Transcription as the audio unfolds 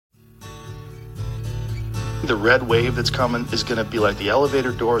The red wave that's coming is going to be like the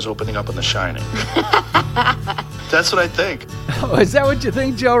elevator doors opening up in The Shining. That's what I think. Oh, is that what you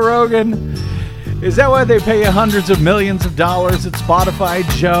think, Joe Rogan? Is that why they pay you hundreds of millions of dollars at Spotify,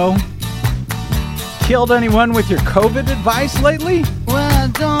 Joe? Killed anyone with your COVID advice lately? Well, I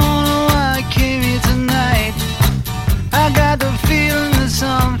don't know why I came here tonight. I got the feeling that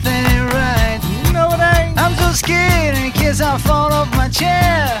something ain't right. No, it ain't. I'm so scared in case I fall off my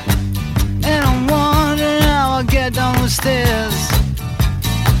chair. And I'm wondering how I'll get down the stairs.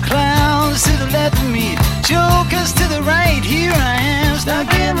 Clowns to the left of me, jokers to the right. Here I am,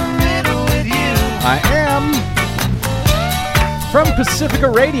 stuck in the middle with you. I am. From Pacifica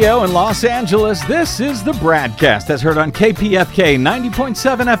Radio in Los Angeles, this is the BradCast, as heard on KPFK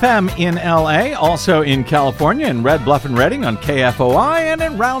 90.7 FM in LA, also in California, in Red Bluff and Redding on KFOI, and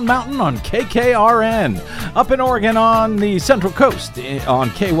in Round Mountain on KKRN. Up in Oregon on the Central Coast on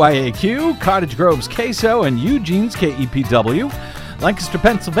KYAQ, Cottage Grove's KSO, and Eugene's KEPW. Lancaster,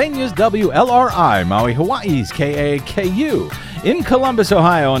 Pennsylvania's WLRI, Maui, Hawaii's KAKU. In Columbus,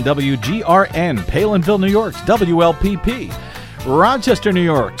 Ohio on WGRN, Palinville, New York's WLPP. Rochester, New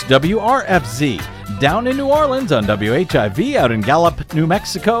York's WRFZ. Down in New Orleans on WHIV. Out in Gallup, New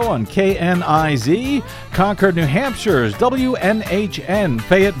Mexico on KNIZ. Concord, New Hampshire's WNHN.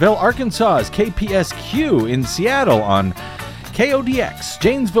 Fayetteville, Arkansas's KPSQ. In Seattle on KODX.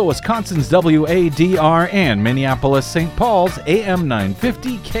 Janesville, Wisconsin's WADR. And Minneapolis, St. Paul's AM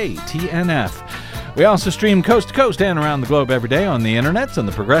 950 KTNF. We also stream coast to coast and around the globe every day on the internets on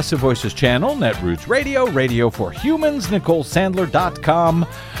the Progressive Voices channel, Netroots Radio, Radio for Humans, NicoleSandler.com,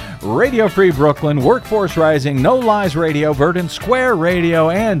 Radio Free Brooklyn, Workforce Rising, No Lies Radio, Verdant Square Radio,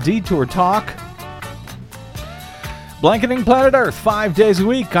 and Detour Talk. Blanketing Planet Earth 5 days a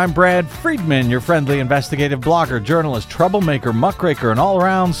week. I'm Brad Friedman, your friendly investigative blogger, journalist, troublemaker, muckraker, and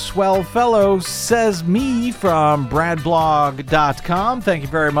all-around swell fellow, says me from bradblog.com. Thank you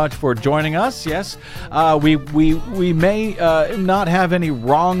very much for joining us. Yes, we may not have any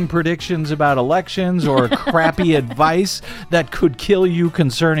wrong predictions about elections or crappy advice that could kill you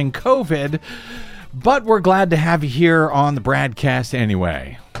concerning COVID, but we're glad to have you here on the BradCast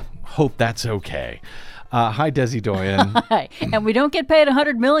anyway. Hope that's okay. Hi, Desi Doyen. Hi. And we don't get paid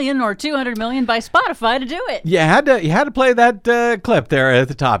 $100 million or $200 million by Spotify to do it. You had to play that clip there at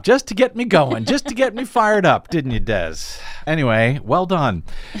the top just to get me going, just to get me fired up, didn't you, Des? Anyway, well done.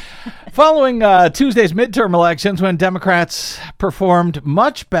 Following Tuesday's midterm elections, when Democrats performed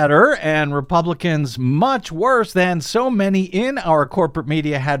much better and Republicans much worse than so many in our corporate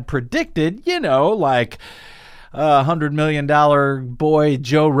media had predicted, like $100 million boy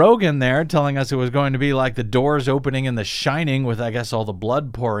Joe Rogan there telling us it was going to be like the doors opening in The Shining with, I guess, all the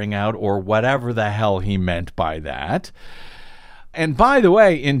blood pouring out or whatever the hell he meant by that. And by the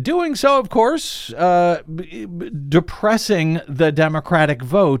way, in doing so, of course, depressing the Democratic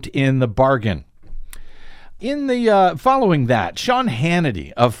vote in the bargain. In the following that, Sean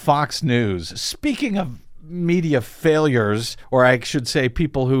Hannity of Fox News, speaking of media failures, or I should say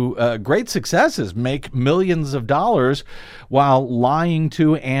people who great successes make millions of dollars while lying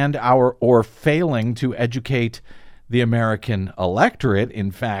to or failing to educate the American electorate.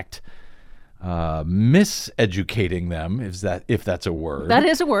 In fact, miseducating them, if that's a word. That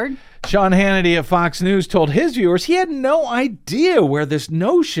is a word. Sean Hannity of Fox News told his viewers he had no idea where this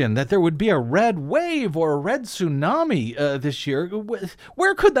notion that there would be a red wave or a red tsunami this year,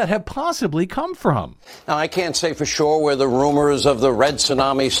 where could that have possibly come from? Now, I can't say for sure where the rumors of the red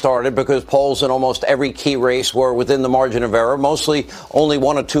tsunami started because polls in almost every key race were within the margin of error, mostly only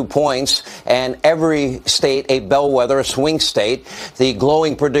 1 or 2 points, and every state a bellwether, a swing state. The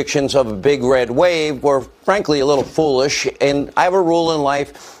glowing predictions of a big red wave were, frankly, a little foolish, and I have a rule in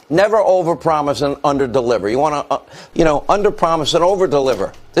life: never overpromise and underdeliver. You want to, underpromise and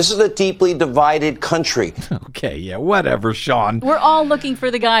overdeliver. This is a deeply divided country. Okay, yeah, whatever, Sean. We're all looking for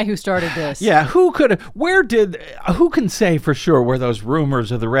the guy who started this. Yeah, who can say for sure where those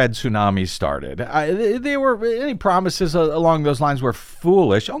rumors of the red tsunami started? Any promises along those lines were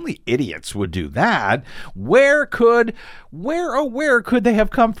foolish. Only idiots would do that. Where could they have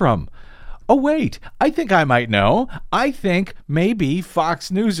come from? Oh, wait, I think I might know. I think maybe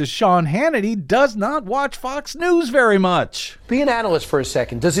Fox News' Sean Hannity does not watch Fox News very much. Be an analyst for a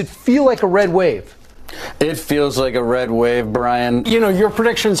second. Does it feel like a red wave? It feels like a red wave, Brian. Your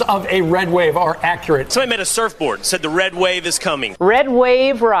predictions of a red wave are accurate. Somebody made a surfboard, said the red wave is coming. Red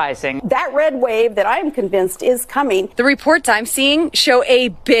wave rising. That red wave that I'm convinced is coming. The reports I'm seeing show a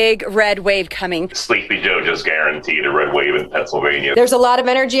big red wave coming. Sleepy Joe just guaranteed a red wave in Pennsylvania. There's a lot of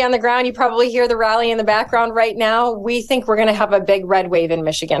energy on the ground. You probably hear the rally in the background right now. We think we're going to have a big red wave in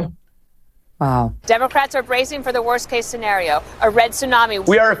Michigan. Wow. Democrats are bracing for the worst case scenario, a red tsunami.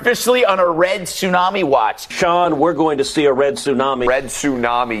 We are officially on a red tsunami watch. Sean, we're going to see a red tsunami. Red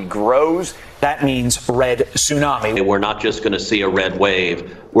tsunami grows. That means red tsunami. And we're not just going to see a red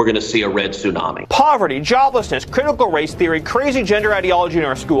wave. We're going to see a red tsunami. Poverty, joblessness, critical race theory, crazy gender ideology in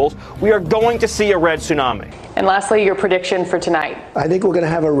our schools. We are going to see a red tsunami. And lastly, your prediction for tonight. I think we're going to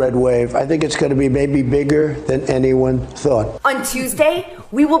have a red wave. I think it's going to be maybe bigger than anyone thought. On Tuesday,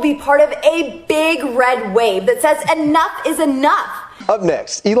 we will be part of a big red wave that says enough is enough. Up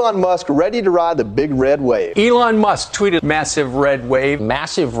next, Elon Musk ready to ride the big red wave. Elon Musk tweeted massive red wave.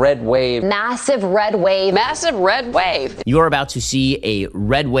 Massive red wave. Massive red wave. Massive red wave. You're about to see a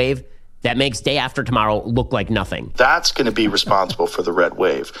red wave that makes day after tomorrow look like nothing. That's going to be responsible for the red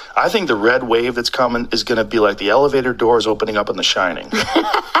wave. I think the red wave that's coming is going to be like the elevator doors opening up in The Shining.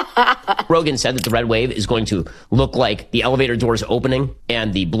 Rogan said that the red wave is going to look like the elevator doors opening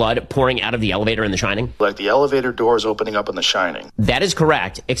and the blood pouring out of the elevator in The Shining. Like the elevator doors opening up in The Shining. That is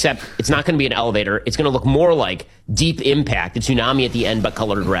correct, except it's not going to be an elevator. It's going to look more like Deep Impact, the tsunami at the end, but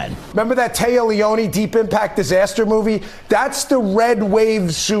colored red. Remember that Taya Leone Deep Impact disaster movie? That's the red wave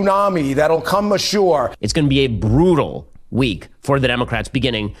tsunami that'll come ashore. It's going to be a brutal week for the Democrats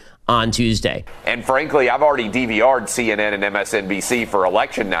beginning on Tuesday. And frankly, I've already DVR'd CNN and MSNBC for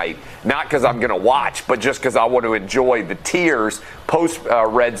election night, not because I'm going to watch, but just because I want to enjoy the tears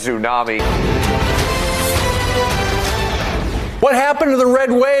post-red tsunami. What happened to the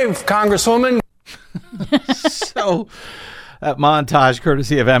red wave, Congresswoman? So, that montage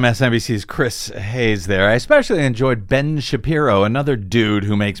courtesy of MSNBC's Chris Hayes there. I especially enjoyed Ben Shapiro, another dude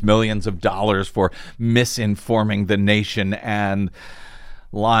who makes millions of dollars for misinforming the nation and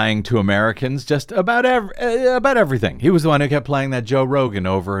lying to Americans just about everything. He was the one who kept playing that Joe Rogan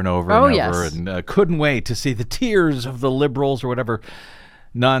over and over and over, and couldn't wait to see the tears of the liberals or whatever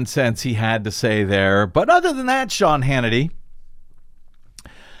nonsense he had to say there. But other than that, Sean Hannity,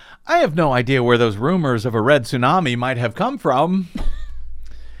 I have no idea where those rumors of a red tsunami might have come from.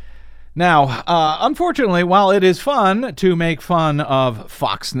 Now, unfortunately, while it is fun to make fun of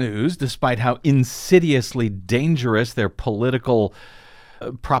Fox News, despite how insidiously dangerous their political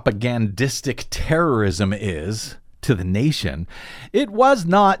propagandistic terrorism is to the nation, it was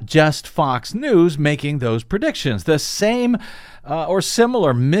not just Fox News making those predictions. The same or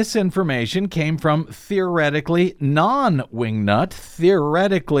similar misinformation came from theoretically non-wingnut,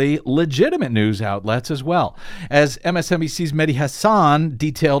 theoretically legitimate news outlets as well. As MSNBC's Mehdi Hassan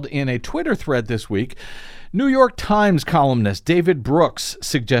detailed in a Twitter thread this week, New York Times columnist David Brooks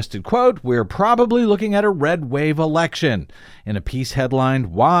suggested, quote, "We're probably looking at a red wave election," in a piece headlined,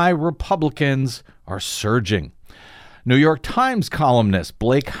 "Why Republicans Are Surging." New York Times columnist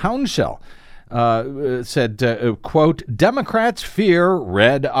Blake Hounshell said, quote, "Democrats fear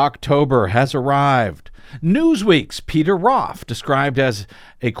Red October has arrived." Newsweek's Peter Roth, described as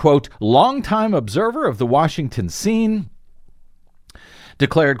a, quote, "longtime observer of the Washington scene,"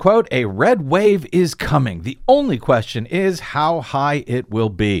 declared, quote, "A red wave is coming. The only question is how high it will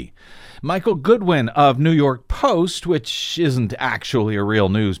be." Michael Goodwin of New York Post, which isn't actually a real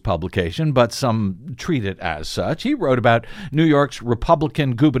news publication, but some treat it as such, he wrote about New York's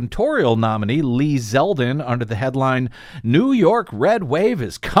Republican gubernatorial nominee Lee Zeldin under the headline, "New York Red Wave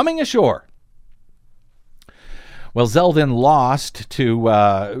is Coming Ashore." Well, Zeldin lost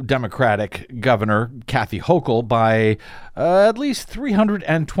to Democratic Governor Kathy Hochul by at least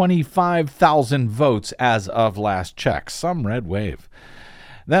 325,000 votes as of last check. Some red wave.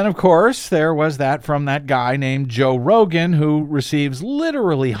 Then, of course, there was that from that guy named Joe Rogan, who receives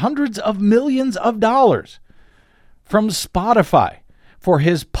literally hundreds of millions of dollars from Spotify for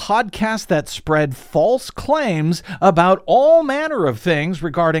his podcast that spread false claims about all manner of things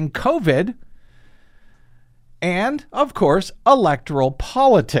regarding COVID and, of course, electoral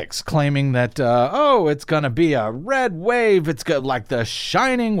politics, claiming that, it's going to be a red wave. It's like The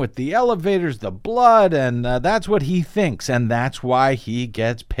Shining with the elevators, the blood, and that's what he thinks, and that's why he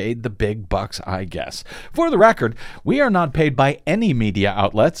gets paid the big bucks, I guess. For the record, we are not paid by any media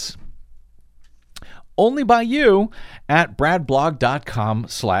outlets, only by you at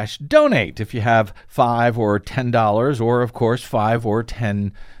bradblog.com/donate. If you have $5 or $10, or, of course, $5 or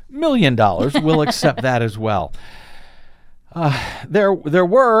 $10 million, we'll accept that as well. There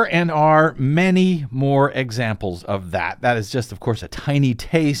were and are many more examples of that. That is just, of course, a tiny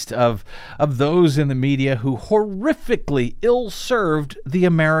taste of those in the media who horrifically ill-served the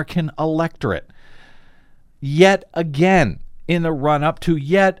American electorate. Yet again, in the run-up to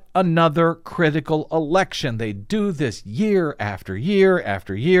yet another critical election. They do this year after year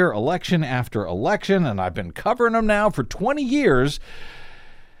after year, election after election, and I've been covering them now for 20 years.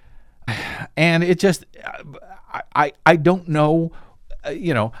 And it just, I don't know.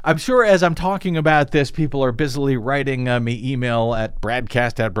 I'm sure as I'm talking about this, people are busily writing me email at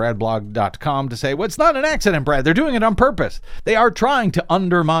bradcast@bradblog.com to say, well, it's not an accident, Brad. They're doing it on purpose. They are trying to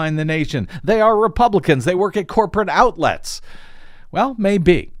undermine the nation. They are Republicans. They work at corporate outlets. Well,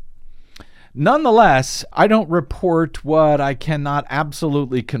 maybe. Nonetheless, I don't report what I cannot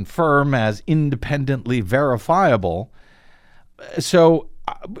absolutely confirm as independently verifiable. So,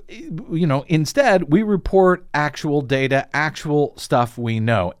 instead, we report actual data, actual stuff we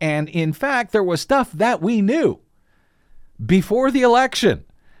know. And in fact, there was stuff that we knew before the election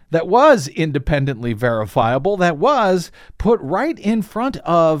that was independently verifiable, that was put right in front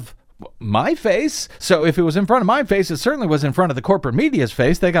of my face. So if it was in front of my face, it certainly was in front of the corporate media's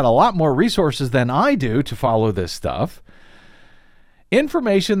face. They got a lot more resources than I do to follow this stuff.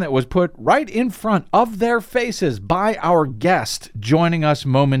 Information that was put right in front of their faces by our guest joining us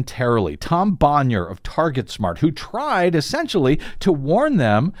momentarily, Tom Bonier of TargetSmart, who tried essentially to warn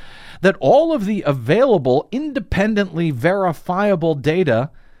them that all of the available independently verifiable data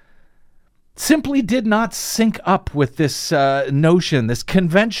simply did not sync up with this notion, this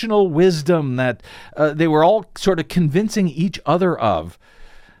conventional wisdom that they were all sort of convincing each other of.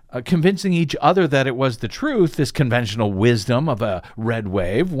 Convincing each other that it was the truth, this conventional wisdom of a red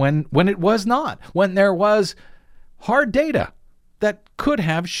wave, when it was not, when there was hard data that could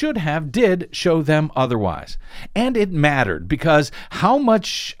have, should have, did show them otherwise. And it mattered because how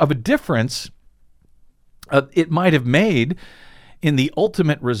much of a difference it might have made in the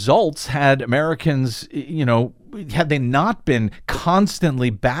ultimate results had Americans, had they not been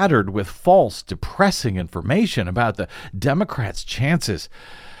constantly battered with false, depressing information about the Democrats' chances.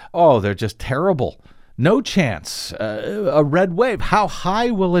 Oh, they're just terrible. No chance. A red wave. How high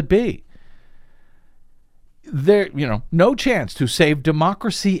will it be? No chance to save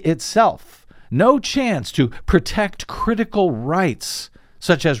democracy itself. No chance to protect critical rights,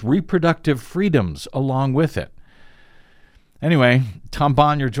 such as reproductive freedoms, along with it. Anyway, Tom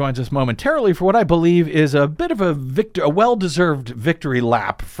Bonier joins us momentarily for what I believe is a bit of a well-deserved victory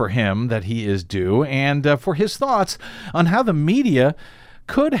lap for him that he is due, and for his thoughts on how the media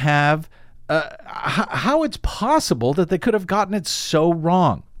could have, how it's possible that they could have gotten it so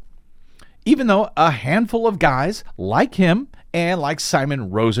wrong. Even though a handful of guys like him and like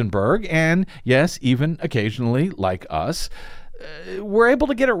Simon Rosenberg, and yes, even occasionally like us, were able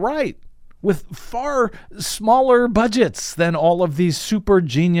to get it right with far smaller budgets than all of these super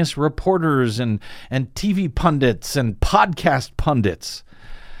genius reporters and TV pundits and podcast pundits.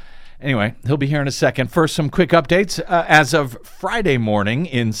 Anyway, he'll be here in a second. First, some quick updates. As of Friday morning,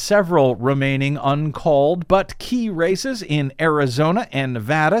 in several remaining uncalled but key races in Arizona and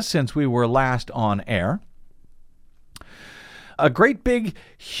Nevada since we were last on air. A great big,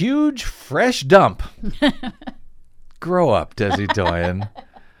 huge, fresh dump. Grow up, Desi Doyen.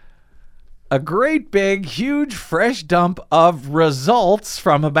 A great big, huge, fresh dump of results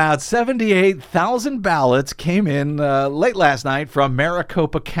from about 78,000 ballots came in late last night from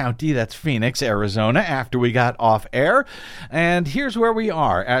Maricopa County, that's Phoenix, Arizona, after we got off air. And here's where we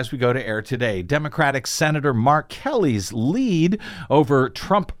are as we go to air today. Democratic Senator Mark Kelly's lead over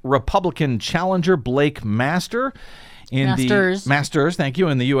Trump Republican challenger Blake Masters, thank you,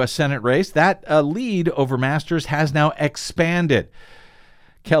 in the U.S. Senate race. That lead over Masters has now expanded.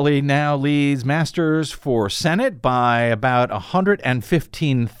 Kelly now leads Masters for Senate by about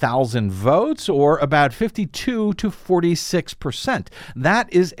 115,000 votes, or about 52 to 46%.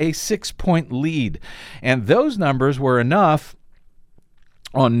 That is a 6-point lead. And those numbers were enough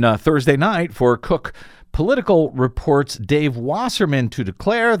on Thursday night for Cook Political Report's Dave Wasserman to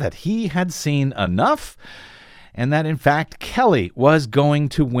declare that he had seen enough, and that, in fact, Kelly was going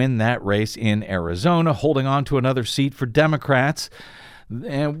to win that race in Arizona, holding on to another seat for Democrats.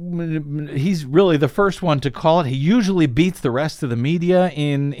 And he's really the first one to call it. He usually beats the rest of the media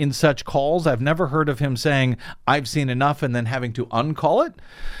in such calls. I've never heard of him saying, I've seen enough, and then having to uncall it.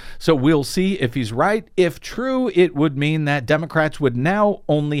 So we'll see if he's right. If true, it would mean that Democrats would now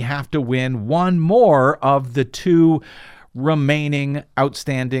only have to win one more of the two remaining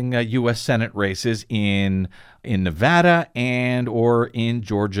outstanding U.S. Senate races in Nevada and or in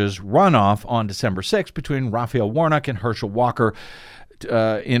Georgia's runoff on December 6th between Raphael Warnock and Herschel Walker,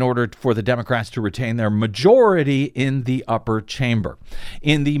 in order for the Democrats to retain their majority in the upper chamber.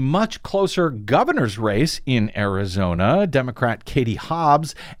 In the much closer governor's race in Arizona, Democrat Katie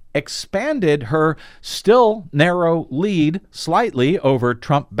Hobbs expanded her still narrow lead slightly over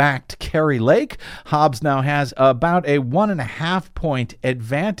Trump-backed Kari Lake. Hobbs now has about a 1.5-point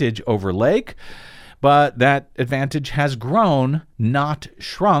advantage over Lake, but that advantage has grown, not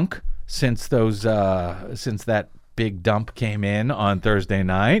shrunk, since that big dump came in on Thursday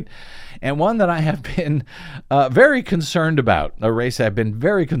night, and one that I have been very concerned about, a race I've been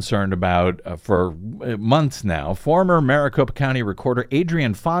very concerned about for months now. Former Maricopa County Recorder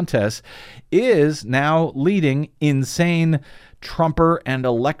Adrian Fontes is now leading insane Trumper and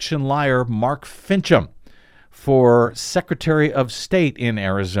election liar Mark Finchem for Secretary of State in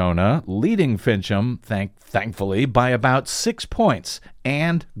Arizona, leading Finchem, thankfully, by about 6 points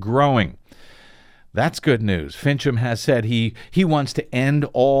and growing. That's good news. Finchem has said he wants to end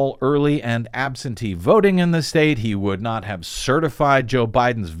all early and absentee voting in the state. He would not have certified Joe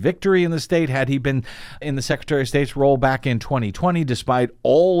Biden's victory in the state had he been in the Secretary of State's role back in 2020, despite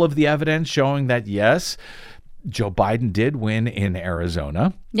all of the evidence showing that, yes, Joe Biden did win in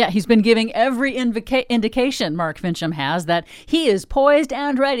Arizona. Yeah, he's been giving every indication, Mark Finchem has, that he is poised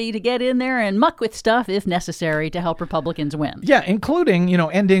and ready to get in there and muck with stuff if necessary to help Republicans win. Yeah, including,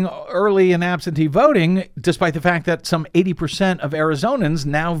 ending early and absentee voting, despite the fact that some 80% of Arizonans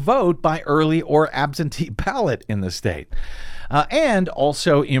now vote by early or absentee ballot in the state. And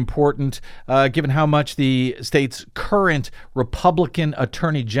also important, given how much the state's current Republican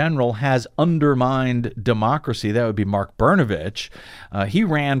Attorney General has undermined democracy. That would be Mark Brnovich. He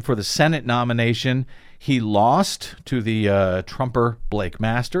ran for the Senate nomination. He lost to the Trumper Blake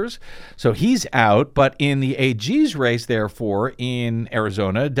Masters, so he's out. But in the AG's race, therefore, in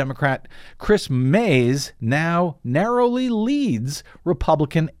Arizona, Democrat Chris Mays now narrowly leads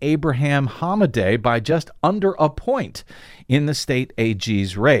Republican Abraham Hamadeh by just under a point in the state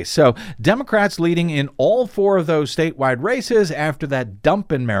AG's race. So Democrats leading in all 4 of those statewide races after that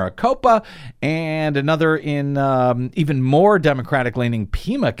dump in Maricopa, and another in even more Democratic-leaning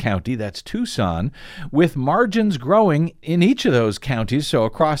Pima County, that's Tucson, with margins growing in each of those counties, so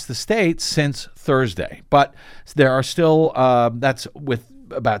across the state, since Thursday. But there are still, that's with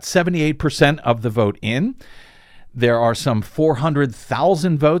about 78% of the vote in. There are some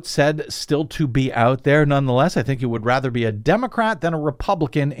 400,000 votes said still to be out there. Nonetheless, I think you would rather be a Democrat than a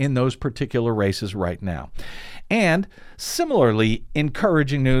Republican in those particular races right now. And similarly,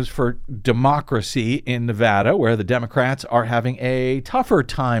 encouraging news for democracy in Nevada, where the Democrats are having a tougher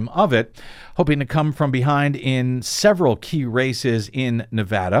time of it, hoping to come from behind in several key races in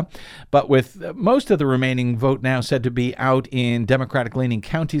Nevada. But with most of the remaining vote now said to be out in Democratic-leaning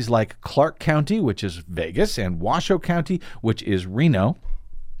counties like Clark County, which is Vegas, and Washoe County, which is Reno.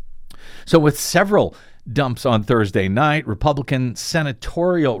 So with several dumps on Thursday night, Republican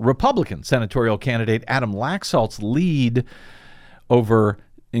senatorial candidate Adam Laxalt's lead over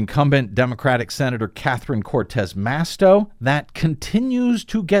incumbent Democratic Senator Catherine Cortez Masto, that continues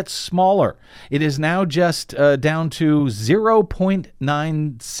to get smaller. It is now just down to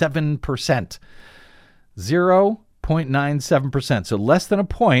 0.97%. 0.97%, so less than a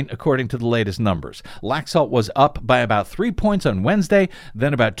point according to the latest numbers. Laxalt was up by about 3 points on Wednesday,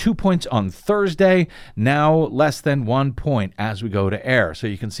 then about 2 points on Thursday, now less than 1 point as we go to air. So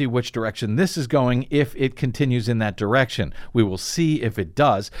you can see which direction this is going if it continues in that direction. We will see if it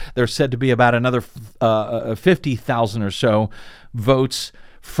does. There's said to be about another 50,000 or so votes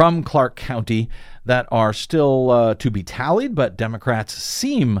from Clark County that are still to be tallied, but Democrats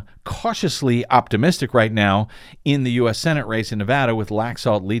seem cautiously optimistic right now in the U.S. Senate race in Nevada, with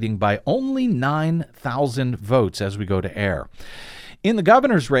Laxalt leading by only 9,000 votes as we go to air. In the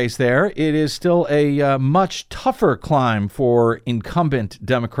governor's race there, it is still a much tougher climb for incumbent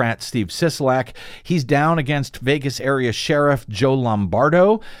Democrat Steve Sisolak. He's down against Vegas area Sheriff Joe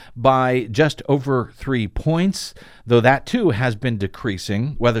Lombardo by just over 3 points, though that too has been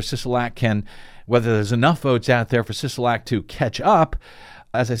decreasing. Whether there's enough votes out there for Sisolak to catch up,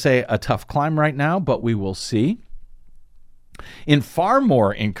 as I say, a tough climb right now, but we will see. In far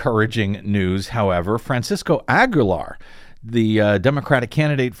more encouraging news, however, Francisco Aguilar, the Democratic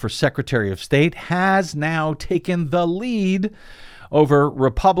candidate for Secretary of State, has now taken the lead over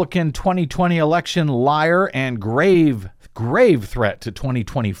Republican 2020 election liar and grave threat to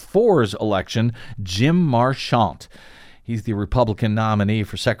 2024's election, Jim Marchant. He's the Republican nominee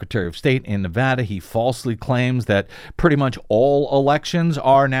for Secretary of State in Nevada. He falsely claims that pretty much all elections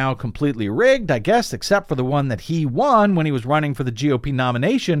are now completely rigged, I guess, except for the one that he won when he was running for the GOP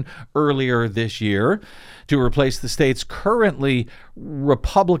nomination earlier this year to replace the state's currently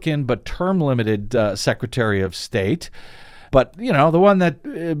Republican but term-limited Secretary of State. But, the one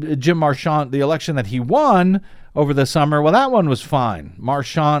that Jim Marchant, the election that he won over the summer, well, that one was fine.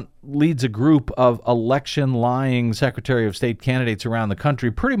 Marchant leads a group of election-lying Secretary of State candidates around the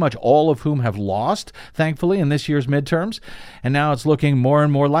country, pretty much all of whom have lost, thankfully, in this year's midterms. And now it's looking more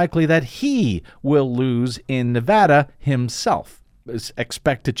and more likely that he will lose in Nevada himself.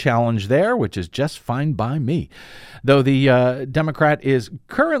 expect to challenge there, which is just fine by me. Though the Democrat is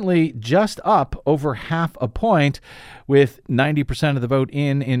currently just up over half a point, with 90% of the vote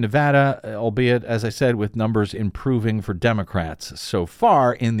in Nevada, albeit, as I said, with numbers improving for Democrats so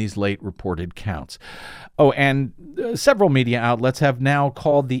far in these late reported counts. Oh, and several media outlets have now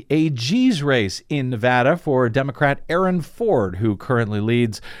called the AG's race in Nevada for Democrat Aaron Ford, who currently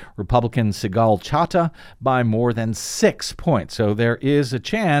leads Republican Sigal Chattah by more than 6 points. So there is a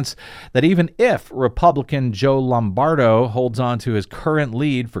chance that even if Republican Joe Lombardo holds on to his current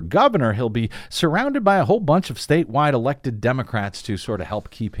lead for governor, he'll be surrounded by a whole bunch of statewide elected Democrats to sort of help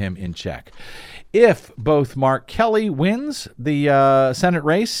keep him in check. If both Mark Kelly wins the Senate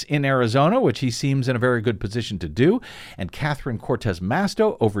race in Arizona, which he seems in a very good position to do, and Catherine Cortez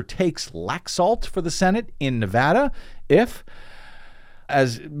Masto overtakes Laxalt for the Senate in Nevada, if,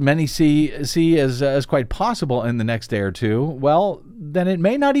 as many see as quite possible in the next day or two, well, then it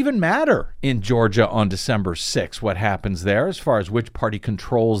may not even matter in Georgia on December 6th what happens there as far as which party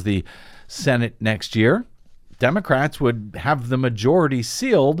controls the Senate next year. Democrats would have the majority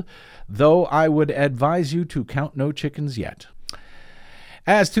sealed, though I would advise you to count no chickens yet.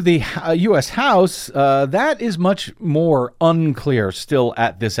 As to the U.S. House, that is much more unclear still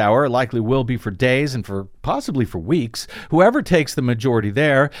at this hour. It likely will be for days and for possibly for weeks. Whoever takes the majority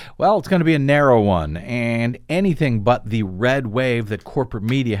there, well, it's going to be a narrow one, and anything but the red wave that corporate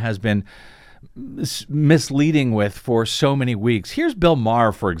media has been misleading with for so many weeks. Here's Bill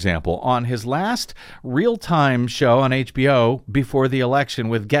Maher, for example, on his last real-time show on HBO before the election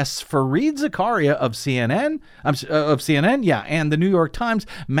with guests Fareed Zakaria of CNN, and the New York Times,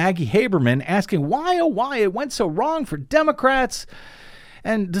 Maggie Haberman, asking why it went so wrong for Democrats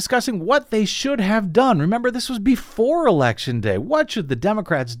and discussing what they should have done. Remember, this was before Election Day. What should the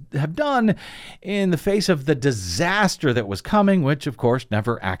Democrats have done in the face of the disaster that was coming, which, of course,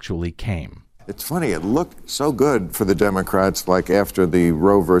 never actually came? It's funny, it looked so good for the Democrats, like after the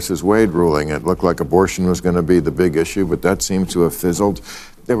Roe versus Wade ruling. It looked like abortion was going to be the big issue, but that seemed to have fizzled.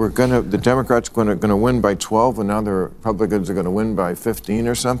 The Democrats going to win by 12, and now the Republicans are going to win by 15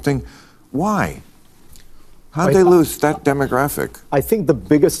 or something. Why? How'd they lose that demographic? I think the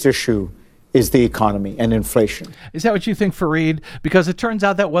biggest issue is the economy and inflation. Is that what you think, Fareed? Because it turns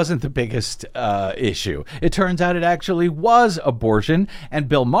out that wasn't the biggest issue. It turns out it actually was abortion. And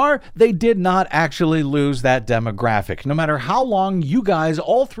Bill Maher, they did not actually lose that demographic. No matter how long you guys,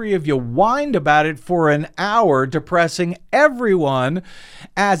 all three of you, whined about it for an hour, depressing everyone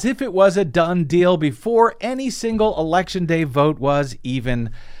as if it was a done deal before any single Election Day vote was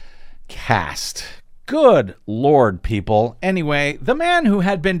even cast. Good Lord, people. Anyway, the man who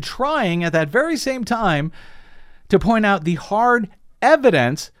had been trying at that very same time to point out the hard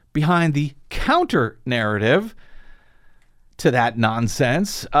evidence behind the counter-narrative to that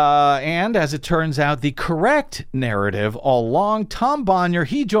nonsense, and as it turns out, the correct narrative all along, Tom Bonier,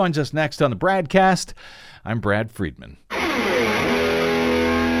 he joins us next on the BradCast. I'm Brad Friedman.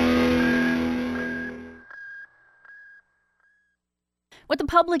 What the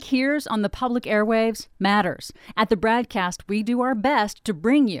public hears on the public airwaves matters. At the BradCast, we do our best to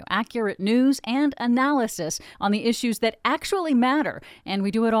bring you accurate news and analysis on the issues that actually matter, and we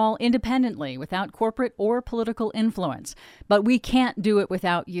do it all independently, without corporate or political influence. But we can't do it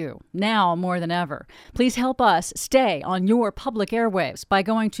without you, now more than ever. Please help us stay on your public airwaves by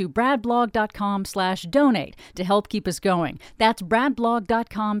going to bradblog.com/donate to help keep us going. That's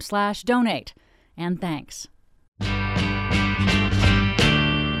bradblog.com/donate. And thanks.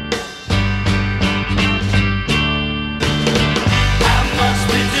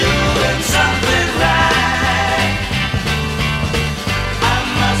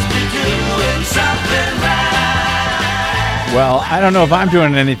 Well, I don't know if I'm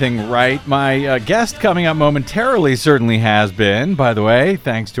doing anything right. My guest coming up momentarily certainly has been. By the way,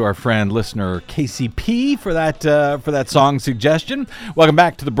 thanks to our friend listener KCP for that song suggestion. Welcome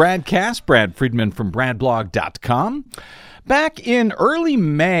back to the BradCast. Brad Friedman from BradBlog.com. Back in early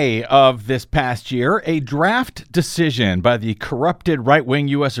May of this past year, a draft decision by the corrupted right-wing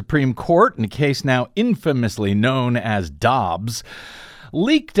U.S. Supreme Court, in a case now infamously known as Dobbs,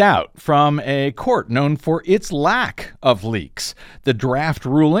 leaked out from a court known for its lack of leaks. The draft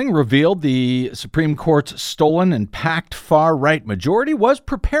ruling revealed the Supreme Court's stolen and packed far-right majority was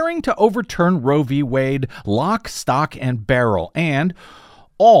preparing to overturn Roe v. Wade lock, stock, and barrel, and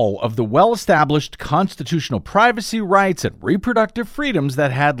all of the well-established constitutional privacy rights and reproductive freedoms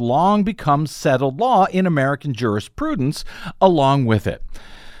that had long become settled law in American jurisprudence along with it.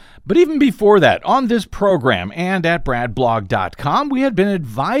 But even before that, on this program and at bradblog.com, we had been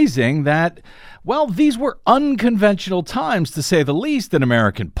advising that, well, these were unconventional times, to say the least, in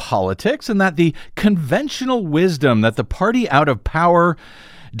American politics, and that the conventional wisdom that the party out of power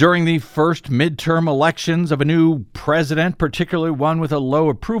during the first midterm elections of a new president, particularly one with a low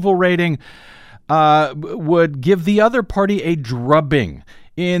approval rating, would give the other party a drubbing.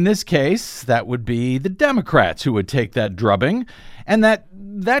 In this case, that would be the Democrats who would take that drubbing, and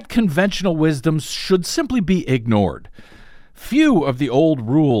that conventional wisdom should simply be ignored. Few of the old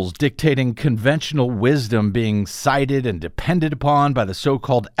rules dictating conventional wisdom being cited and depended upon by the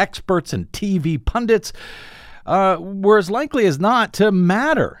so-called experts and TV pundits were as likely as not to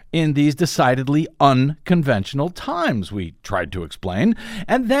matter in these decidedly unconventional times, we tried to explain.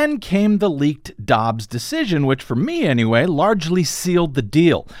 And then came the leaked Dobbs decision, which for me anyway, largely sealed the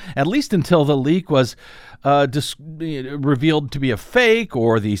deal, at least until the leak was revealed to be a fake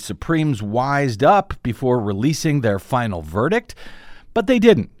or the Supremes wised up before releasing their final verdict. But they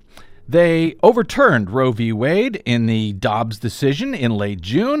didn't. They overturned Roe v. Wade in the Dobbs decision in late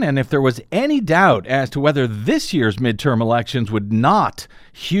June, and if there was any doubt as to whether this year's midterm elections would not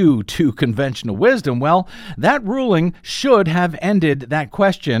hew to conventional wisdom, well, that ruling should have ended that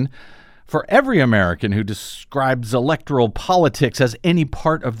question for every American who describes electoral politics as any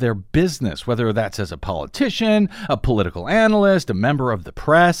part of their business, whether that's as a politician, a political analyst, a member of the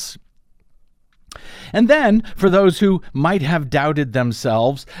press. And then, for those who might have doubted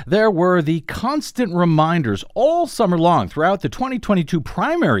themselves, there were the constant reminders all summer long throughout the 2022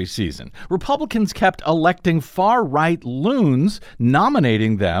 primary season. Republicans kept electing far-right loons,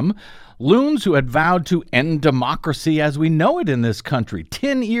 nominating them, loons who had vowed to end democracy as we know it in this country,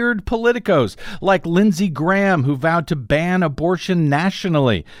 tin-eared politicos like Lindsey Graham, who vowed to ban abortion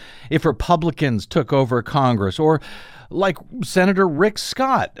nationally if Republicans took over Congress, or like Senator Rick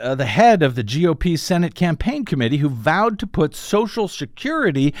Scott, the head of the GOP Senate Campaign Committee, who vowed to put Social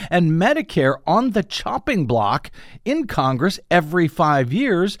Security and Medicare on the chopping block in Congress every 5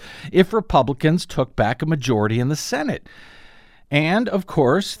 years if Republicans took back a majority in the Senate. And, of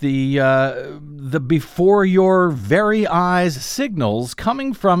course, the before your very eyes signals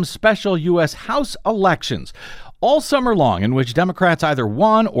coming from special U.S. House elections all summer long, in which Democrats either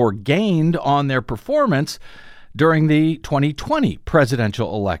won or gained on their performance during the 2020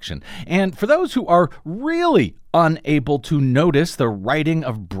 presidential election. And for those who are really unable to notice the writing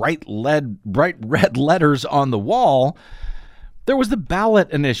of bright red letters on the wall, there was the ballot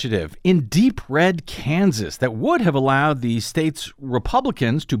initiative in deep red Kansas that would have allowed the state's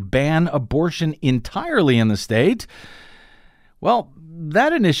Republicans to ban abortion entirely in the state. Well,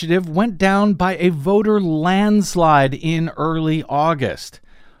 that initiative went down by a voter landslide in early August.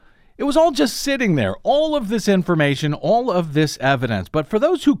 It was all just sitting there, all of this information, all of this evidence. But for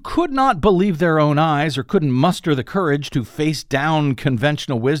those who could not believe their own eyes or couldn't muster the courage to face down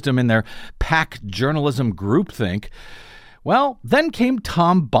conventional wisdom in their PAC journalism groupthink, well, then came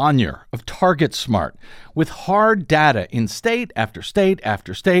Tom Bonier of Target Smart with hard data in state after state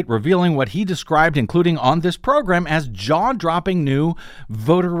after state, revealing what he described, including on this program, as jaw-dropping new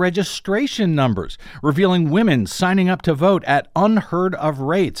voter registration numbers, revealing women signing up to vote at unheard of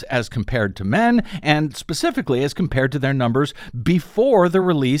rates as compared to men, and specifically as compared to their numbers before the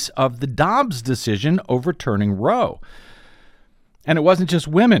release of the Dobbs decision overturning Roe. And it wasn't just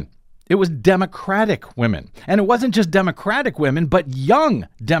women. It was Democratic women. And it wasn't just Democratic women, but young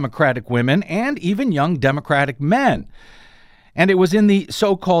Democratic women and even young Democratic men. And it was in the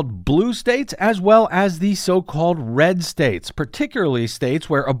so-called blue states as well as the so-called red states, particularly states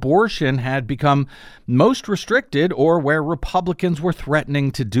where abortion had become most restricted or where Republicans were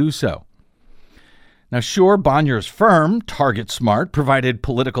threatening to do so. Now, sure, Bonier's firm, Target Smart, provided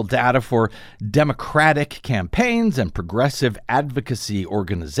political data for Democratic campaigns and progressive advocacy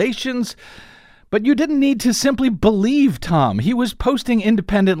organizations, but you didn't need to simply believe Tom. He was posting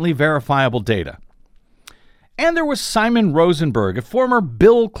independently verifiable data. And there was Simon Rosenberg, a former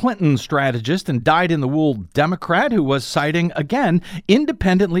Bill Clinton strategist and dyed-in-the-wool Democrat who was citing, again,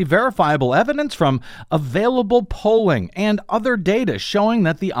 independently verifiable evidence from available polling and other data showing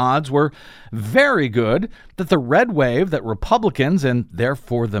that the odds were very good that the red wave that Republicans and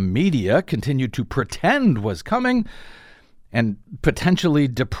therefore the media continued to pretend was coming and potentially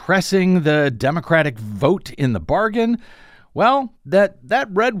depressing the Democratic vote in the bargain, well, that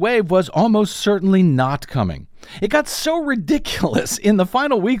red wave was almost certainly not coming. It got so ridiculous in the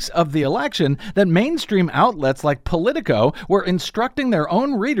final weeks of the election that mainstream outlets like Politico were instructing their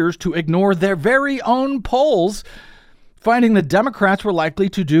own readers to ignore their very own polls, finding the Democrats were likely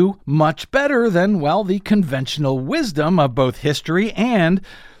to do much better than, well, the conventional wisdom of both history and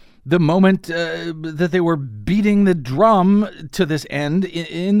the moment that they were beating the drum to this end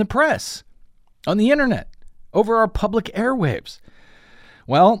in the press, on the internet, over our public airwaves.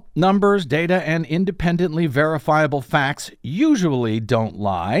 Well, numbers, data, and independently verifiable facts usually don't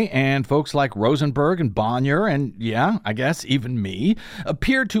lie, and folks like Rosenberg and Bonier, and yeah, I guess even me,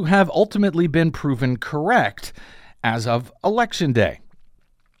 appear to have ultimately been proven correct as of Election Day.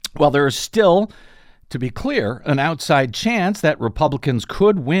 While there is still, to be clear, an outside chance that Republicans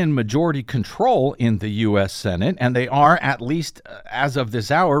could win majority control in the U.S. Senate, and they are, at least as of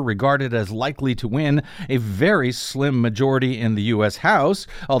this hour, regarded as likely to win a very slim majority in the U.S. House,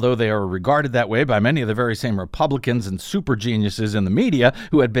 although they are regarded that way by many of the very same Republicans and super geniuses in the media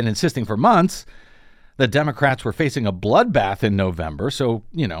who had been insisting for months the Democrats were facing a bloodbath in November. So,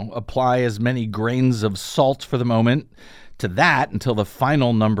 apply as many grains of salt for the moment to that until the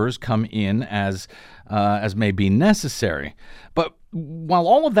final numbers come in as may be necessary. But while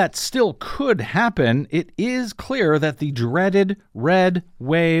all of that still could happen, it is clear that the dreaded red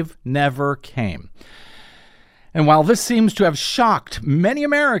wave never came. And while this seems to have shocked many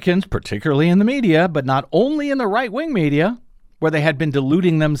Americans, particularly in the media, but not only in the right-wing media, where they had been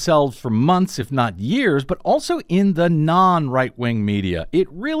deluding themselves for months, if not years, but also in the non-right-wing media, it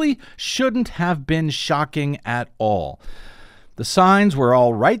really shouldn't have been shocking at all. The signs were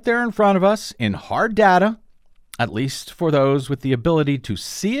all right there in front of us in hard data, at least for those with the ability to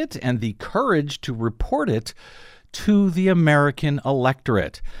see it and the courage to report it to the American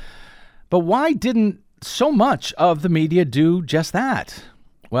electorate. But why didn't so much of the media do just that?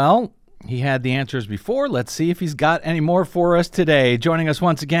 Well, he had the answers before. Let's see if he's got any more for us today. Joining us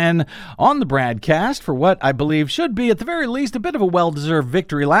once again on the BradCast for what I believe should be, at the very least, a bit of a well-deserved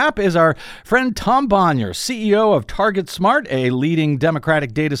victory lap is our friend Tom Bonier, CEO of Target Smart, a leading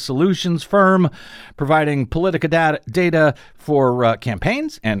Democratic data solutions firm providing Politica data for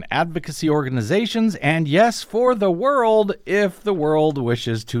campaigns and advocacy organizations, and yes, for the world, if the world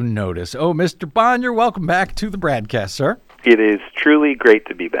wishes to notice. Oh, Mr. Bonier, welcome back to the BradCast, sir. It is truly great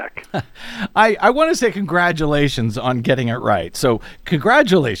to be back. I want to say congratulations on getting it right. So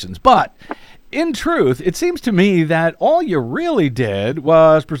congratulations. But in truth, it seems to me that all you really did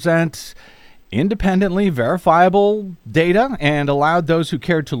was present independently verifiable data and allowed those who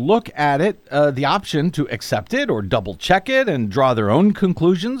cared to look at it the option to accept it or double check it and draw their own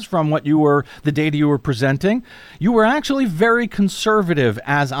conclusions from the data you were presenting. You were actually very conservative,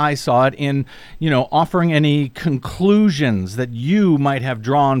 as I saw it, in offering any conclusions that you might have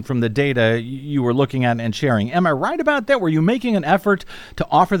drawn from the data you were looking at and sharing. Am I right about that? Were you making an effort to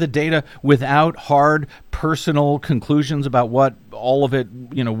offer the data without hard personal conclusions about what all of it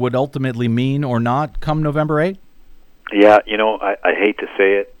would ultimately mean or not come November 8th? Yeah, I hate to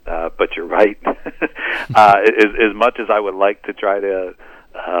say it, but you're right. As much as I would like to try to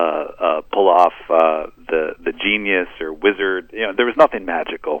pull off the genius or wizard, there was nothing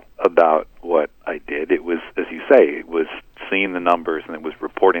magical about what I did. It was, as you say, it was seeing the numbers and it was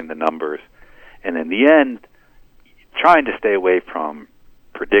reporting the numbers, and in the end, trying to stay away from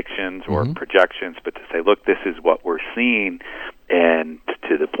predictions or projections, but to say, look, this is what we're seeing, and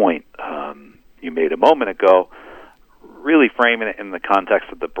to the point you made a moment ago, really framing it in the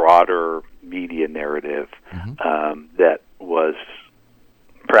context of the broader media narrative that was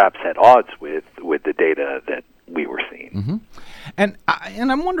perhaps at odds with the data that we were seeing. Mm-hmm.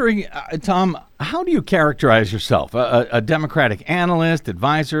 And I'm wondering, Tom, how do you characterize yourself? A Democratic analyst,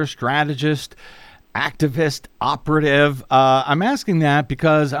 advisor, strategist, activist, operative? I'm asking that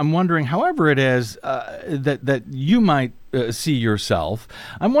because I'm wondering, however it is that you might see yourself,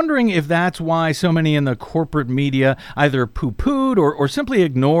 I'm wondering if that's why so many in the corporate media either poo-pooed or simply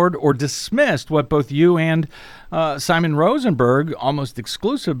ignored or dismissed what both you and Simon Rosenberg almost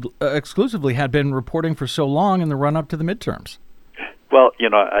exclusively had been reporting for so long in the run-up to the midterms. Well,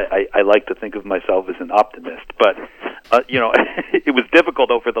 I like to think of myself as an optimist, but it was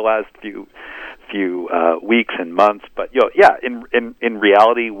difficult over the last few weeks and months. But in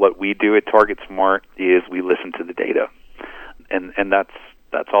reality, what we do at Target Smart is we listen to the data, and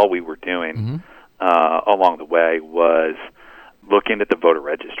that's all we were doing along the way was looking at the voter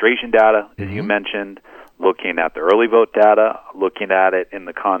registration data, as you mentioned, looking at the early vote data, looking at it in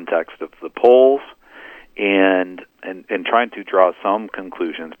the context of the polls, and trying to draw some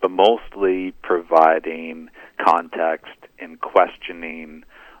conclusions, but mostly providing context and questioning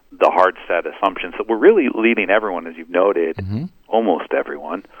the hard set assumptions that were really leading everyone, as you've noted, almost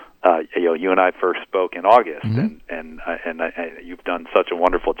everyone. You and I first spoke in August, and you've done such a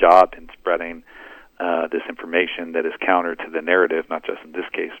wonderful job in spreading this information that is counter to the narrative, not just in this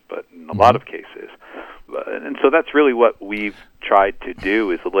case, but in a lot of cases. And so that's really what we've tried to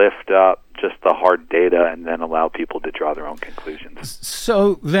do is lift up just the hard data and then allow people to draw their own conclusions.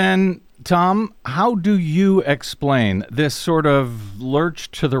 So then, Tom, how do you explain this sort of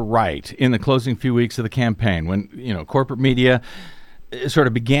lurch to the right in the closing few weeks of the campaign when, corporate media sort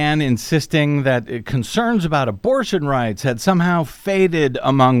of began insisting that concerns about abortion rights had somehow faded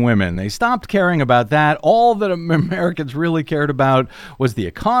among women? They stopped caring about that. All that Americans really cared about was the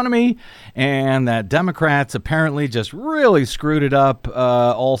economy, and that Democrats apparently just really screwed it up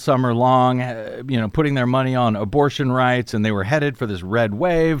all summer long, putting their money on abortion rights, and they were headed for this red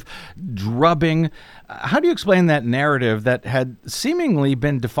wave, drubbing. How do you explain that narrative that had seemingly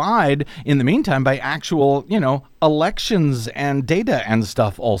been defied in the meantime by actual, elections and data and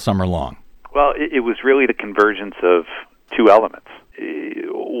stuff all summer long? Well, it was really the convergence of two elements.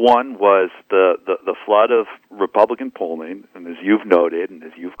 One was the flood of Republican polling, and as you've noted, and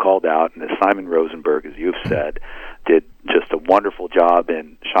as you've called out, and as Simon Rosenberg, as you've said, did just a wonderful job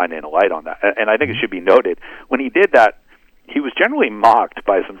in shining a light on that. And I think it should be noted, when he did that, he was generally mocked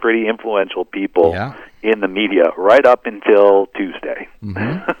by some pretty influential people in the media right up until Tuesday,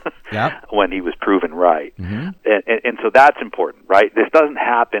 when he was proven right. And so that's important, right? This doesn't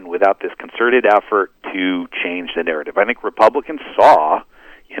happen without this concerted effort to change the narrative. I think Republicans saw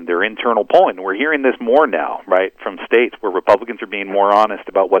in their internal polling, and we're hearing this more now, right, from states where Republicans are being more honest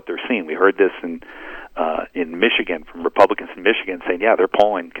about what they're seeing. We heard this in Michigan, from Republicans in Michigan saying, their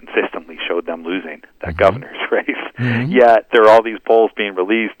polling consistently showed them losing that governor's race. Yet there are all these polls being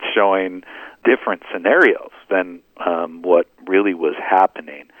released showing different scenarios than what really was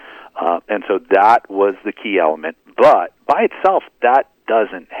happening. And so that was the key element. But by itself, that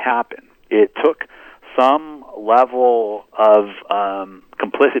doesn't happen. It took some level of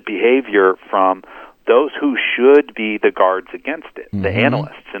complicit behavior from those who should be the guards against it, the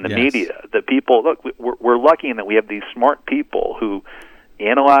analysts in the media, the people. Look, we're lucky in that we have these smart people who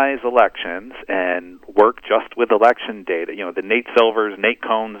analyze elections and work just with election data. The Nate Silvers, Nate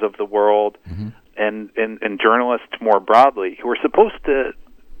Cohns of the world, and journalists more broadly, who are supposed to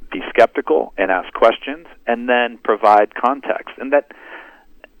be skeptical and ask questions and then provide context. And that,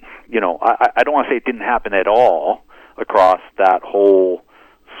 I don't want to say it didn't happen at all across that whole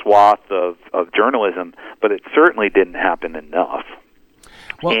swath of journalism, but it certainly didn't happen enough.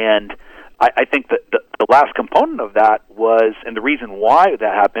 And I think that the last component of that was, and the reason why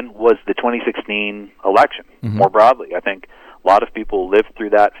that happened, was the 2016 election more broadly. I think a lot of people who lived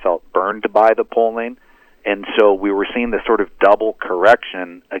through that felt burned by the polling, and so we were seeing this sort of double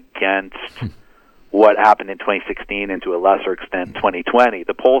correction against what happened in 2016 and to a lesser extent 2020.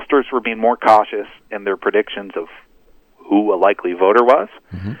 The pollsters were being more cautious in their predictions of who a likely voter was,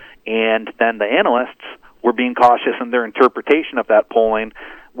 and then the analysts were being cautious in their interpretation of that polling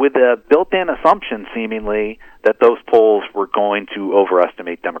with a built-in assumption, seemingly, that those polls were going to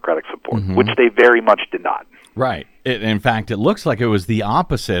overestimate Democratic support, which they very much did not. Right. In fact, it looks like it was the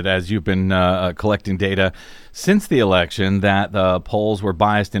opposite, as you've been collecting data since the election, that the polls were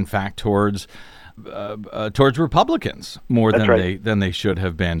biased, in fact, towards Republicans more than they should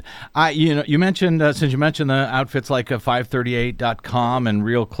have been. You mentioned, since you mentioned the outfits like 538.com and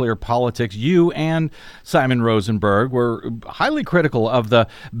Real Clear Politics, you and Simon Rosenberg were highly critical of the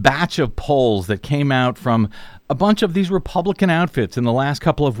batch of polls that came out from a bunch of these Republican outfits in the last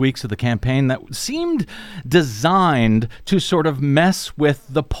couple of weeks of the campaign that seemed designed to sort of mess with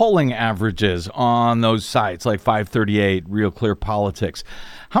the polling averages on those sites like 538, Real Clear Politics.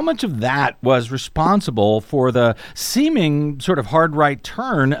 How much of that was responsible for the seeming sort of hard right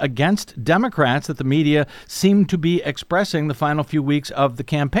turn against Democrats that the media seemed to be expressing the final few weeks of the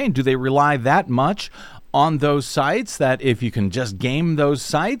campaign? Do they rely that much on those sites that if you can just game those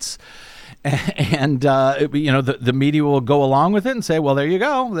sites and the media will go along with it and say, well, there you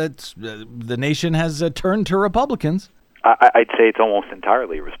go, that's the nation has turned to Republicans? I'd say it's almost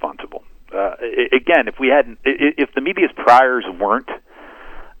entirely responsible. Again, if the media's priors weren't,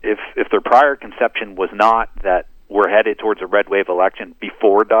 if their prior conception was not that we're headed towards a red wave election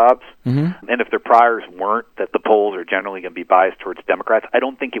before Dobbs, and if their priors weren't that the polls are generally going to be biased towards Democrats, I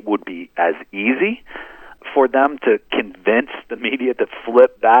don't think it would be as easy for them to convince the media to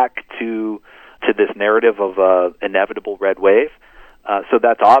flip back to this narrative of an inevitable red wave. So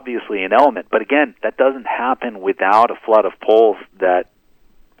that's obviously an element. But again, that doesn't happen without a flood of polls that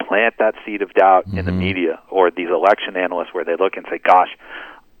plant that seed of doubt in the media or these election analysts where they look and say, gosh,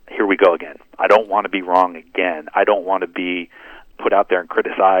 here we go again. I don't want to be wrong again. I don't want to be put out there and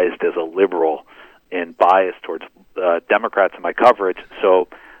criticized as a liberal and biased towards Democrats in my coverage. So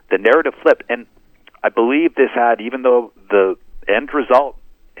the narrative flipped. And I believe this had, even though the end result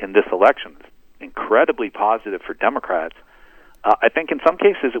in this election is incredibly positive for Democrats, I think in some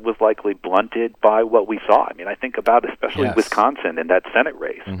cases it was likely blunted by what we saw. I mean, I think about especially Wisconsin and that Senate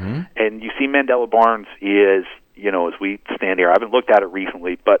race. And you see Mandela Barnes is, as we stand here, I haven't looked at it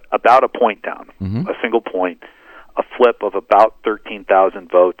recently, but about a point down, a single point, a flip of about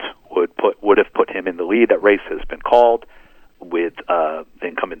 13,000 votes would have put him in the lead. That race has been called with the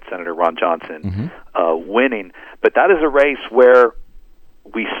incumbent Senator Ron Johnson winning. But that is a race where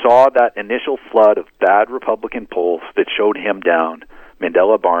we saw that initial flood of bad Republican polls that showed him down,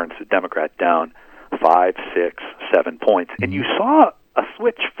 Mandela Barnes, the Democrat, down 5, 6, 7 points. And you saw a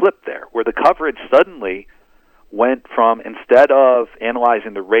switch flip there where the coverage suddenly went from, instead of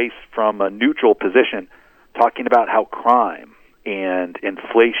analyzing the race from a neutral position, talking about how crime and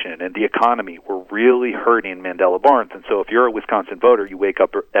inflation and the economy were really hurting Mandela Barnes. And so if you're a Wisconsin voter, you wake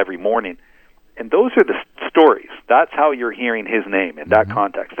up every morning, and those are the stories. That's how you're hearing his name in that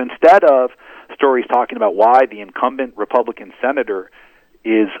context. Instead of stories talking about why the incumbent Republican senator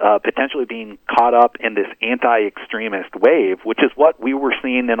is potentially being caught up in this anti-extremist wave, which is what we were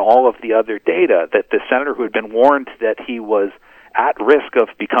seeing in all of the other data, that the senator who had been warned that he was at risk of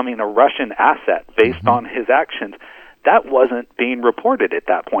becoming a Russian asset based on his actions, that wasn't being reported at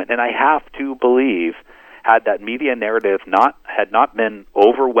that point. And I have to believe, had that media narrative had not been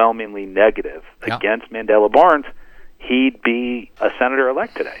overwhelmingly negative against Mandela Barnes, he'd be a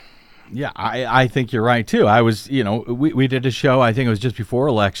senator-elect today. Yeah, I think you're right, too. I was, we did a show, I think it was just before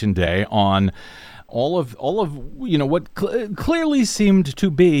Election Day, on all of what clearly seemed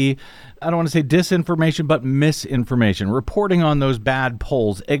to be, I don't want to say disinformation, but misinformation, reporting on those bad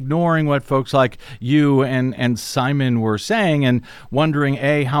polls, ignoring what folks like you and Simon were saying, and wondering,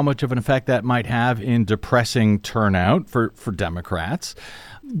 A, how much of an effect that might have in depressing turnout for Democrats.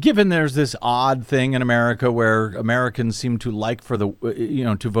 Given there's this odd thing in America where Americans seem to like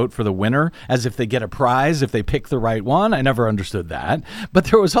to vote for the winner as if they get a prize if they pick the right one. I never understood that. But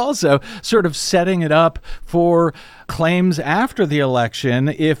there was also sort of setting it up for claims after the election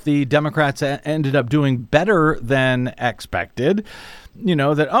if the Democrats ended up doing better than expected.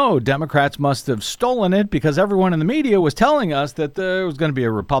 That, Democrats must have stolen it because everyone in the media was telling us that there was going to be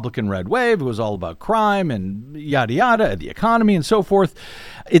a Republican red wave. It was all about crime and yada, yada, the economy and so forth.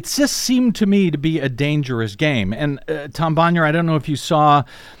 It just seemed to me to be a dangerous game. And Tom Bonier, I don't know if you saw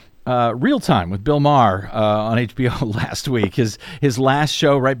Real Time with Bill Maher on HBO last week, his last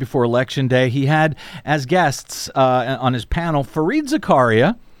show right before Election Day. He had as guests on his panel Fareed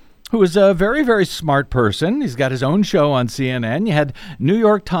Zakaria, who is a very, very smart person. He's got his own show on CNN. You had New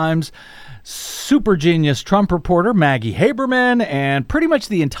York Times super genius Trump reporter Maggie Haberman, and pretty much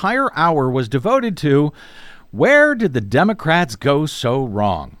the entire hour was devoted to where did the Democrats go so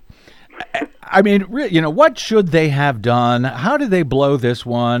wrong? I mean, what should they have done? How did they blow this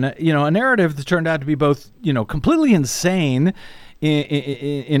one? A narrative that turned out to be both, completely insane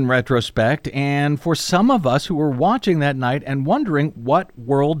in retrospect, and for some of us who were watching that night and wondering, what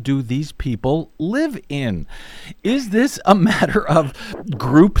world do these people live in? Is this a matter of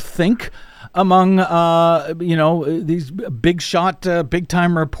groupthink among, these big shot, big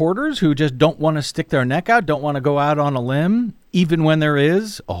time reporters who just don't want to stick their neck out, don't want to go out on a limb, even when there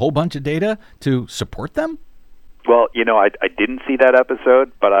is a whole bunch of data to support them? Well, I didn't see that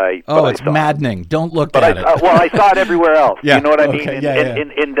episode, but I. Oh, but it's I saw maddening! It. Don't look but at it. I saw it everywhere else. Yeah. You know what I mean? Okay.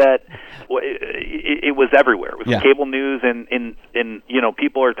 In that, it was everywhere. It was cable news, and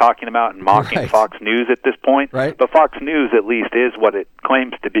people are talking about and mocking Fox News at this point. Right. But Fox News, at least, is what it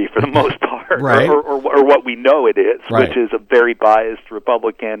claims to be for the most part, right. or what we know it is, right. which is a very biased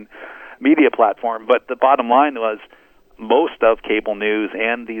Republican media platform. But the bottom line was, most of cable news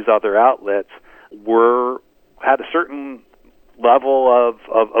and these other outlets had a certain level of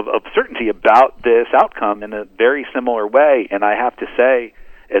certainty about this outcome in a very similar way. And I have to say,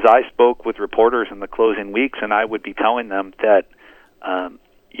 as I spoke with reporters in the closing weeks, and I would be telling them that,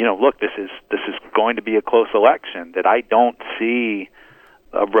 look, this is going to be a close election, that I don't see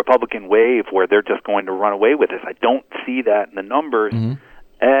a Republican wave where they're just going to run away with this. I don't see that in the numbers,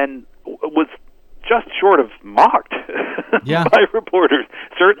 and was just short of mocked by reporters.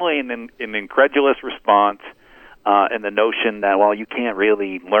 Certainly an incredulous response. And the notion that, well, you can't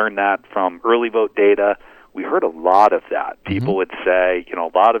really learn that from early vote data. We heard a lot of that. People would say,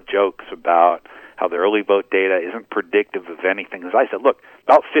 a lot of jokes about how the early vote data isn't predictive of anything. As I said, look,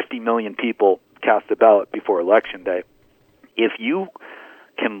 about 50 million people cast a ballot before Election Day. If you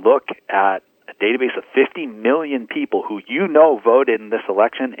can look at a database of 50 million people who voted in this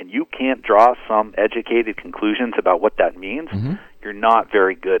election, and you can't draw some educated conclusions about what that means, you're not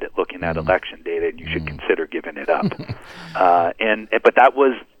very good at looking at election data, and you should consider giving it up. But that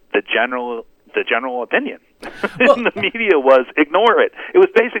was the the general opinion in the media was ignore it. It was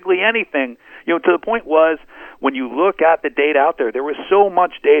basically anything. To the point was, when you look at the data out there, there was so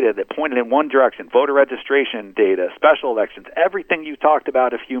much data that pointed in one direction: voter registration data, special elections, everything you talked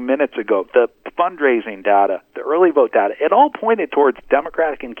about a few minutes ago, the fundraising data, the early vote data. It all pointed towards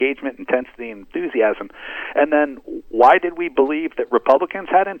Democratic engagement, intensity, and enthusiasm. And then why did we believe that Republicans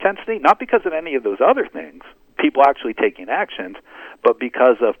had intensity? Not because of any of those other things, people actually taking actions, but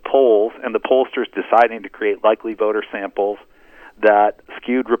because of polls and the pollsters deciding to create likely voter samples that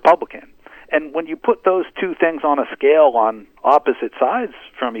skewed Republican. And when you put those two things on a scale on opposite sides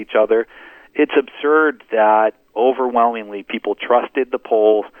from each other, it's absurd that overwhelmingly people trusted the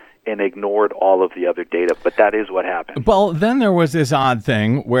polls and ignored all of the other data. But that is what happened. Well, then there was this odd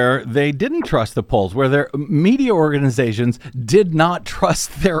thing where they didn't trust the polls, where their media organizations did not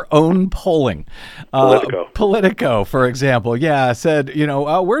trust their own polling. Politico, for example, said,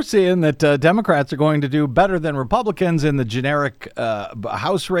 we're seeing that Democrats are going to do better than Republicans in the generic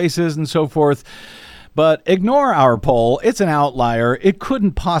House races and so forth. But ignore our poll. It's an outlier. It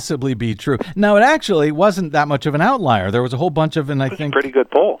couldn't possibly be true. Now, it actually wasn't that much of an outlier. There was a whole bunch of, and I think... pretty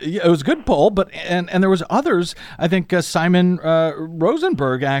good poll. It was a good poll, but and there was others. I think Simon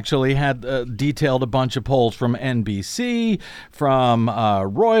Rosenberg actually had detailed a bunch of polls from NBC, from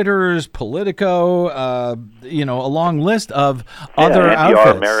Reuters, Politico, a long list of other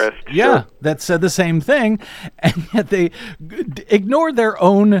outfits. Marist, that said the same thing, and yet they ignored their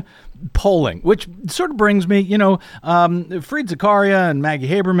own polling, which sort of brings me, Fareed Zakaria and Maggie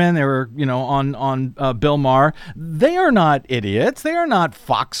Haberman, they were, on Bill Maher. They are not idiots. They are not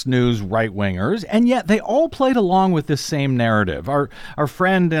Fox News right-wingers, and yet they all played along with this same narrative. Our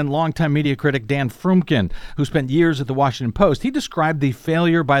friend and longtime media critic Dan Frumkin, who spent years at the Washington Post, he described the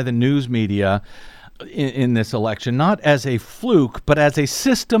failure by the news media in this election not as a fluke, but as a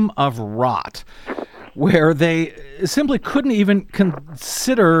system of rot, where they simply couldn't even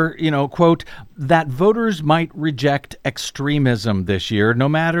consider, quote, that voters might reject extremism this year, no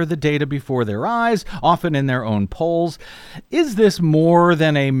matter the data before their eyes, often in their own polls. Is this more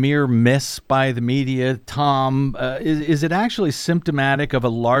than a mere miss by the media, Tom? Is it actually symptomatic of a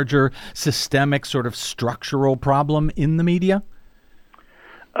larger systemic sort of structural problem in the media?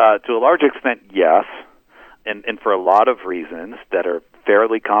 To a large extent, yes, and for a lot of reasons that are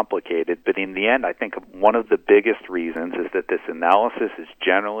fairly complicated, but in the end, I think one of the biggest reasons is that this analysis is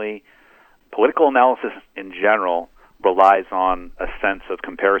political analysis in general relies on a sense of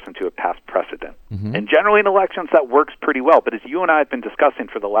comparison to a past precedent. Mm-hmm. And generally in elections that works pretty well, but as you and I have been discussing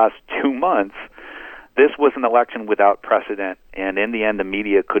for the last 2 months, this was an election without precedent, and in the end the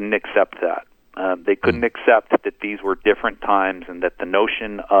media couldn't accept that. They couldn't accept that these were different times and that the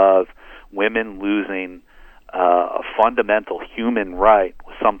notion of women losing a fundamental human right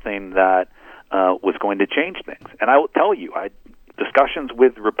was something that was going to change things. And I will tell you, I had discussions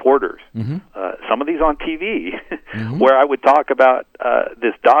with reporters, some of these on TV, where I would talk about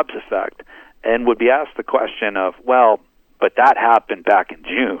this Dobbs effect and would be asked the question of, well, but that happened back in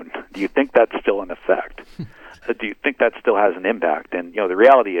June. Do you think that's still in effect? Do you think that still has an impact? And, the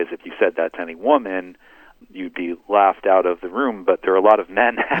reality is if you said that to any woman, you'd be laughed out of the room, but there are a lot of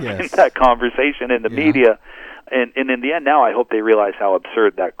men having that conversation in the media. And in the end now, I hope they realize how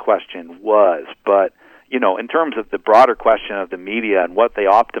absurd that question was. But, in terms of the broader question of the media and what they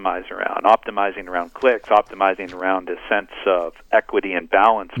optimize around, optimizing around clicks, optimizing around a sense of equity and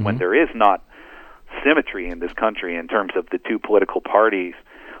balance when there is not symmetry in this country in terms of the two political parties,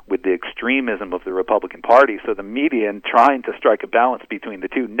 with the extremism of the Republican Party. So the media, in trying to strike a balance between the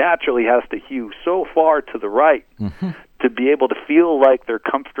two, naturally has to hew so far to the right to be able to feel like they're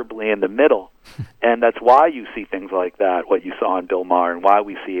comfortably in the middle. And that's why you see things like that, what you saw in Bill Maher, and why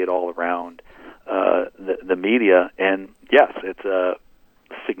we see it all around the media. And yes, it's a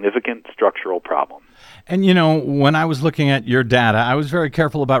significant structural problem. And, when I was looking at your data, I was very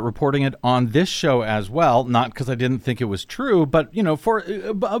careful about reporting it on this show as well, not because I didn't think it was true, but, for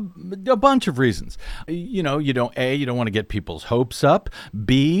a bunch of reasons. You don't want to get people's hopes up.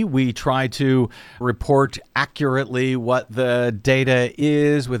 B, we try to report accurately what the data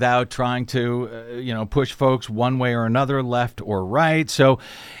is without trying to, push folks one way or another, left or right. So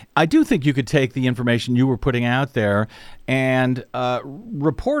I do think you could take the information you were putting out there and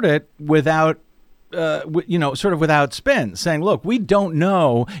report it without sort of without spin, saying, look, we don't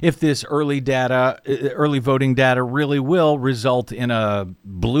know if this early voting data really will result in a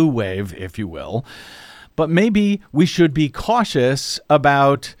blue wave, if you will. But maybe we should be cautious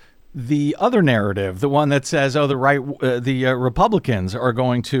about the other narrative, the one that says, "Oh, the Republicans are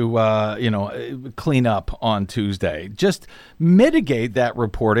going to, clean up on Tuesday." Just mitigate that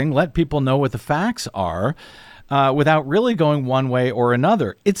reporting, let people know what the facts are, without really going one way or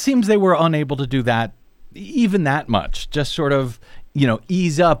another. It seems they were unable to do that, even that much. Just sort of,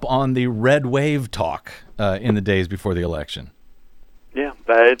 ease up on the red wave talk in the days before the election. Yeah,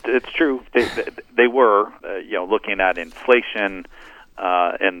 it's true. They were, looking at inflation.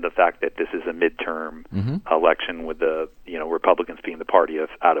 And the fact that this is a midterm election with the Republicans being the party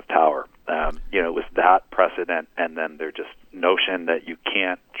out of power, it was that precedent, and then there's just notion that you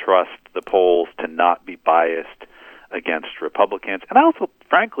can't trust the polls to not be biased against Republicans, and I also,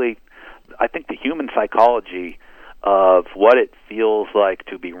 frankly, I think the human psychology of what it feels like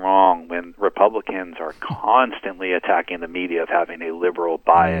to be wrong when Republicans are constantly attacking the media of having a liberal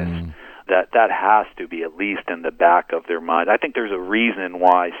bias. That has to be at least in the back of their mind. I think there's a reason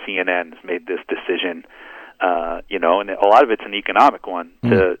why CNN's made this decision, and a lot of it's an economic one,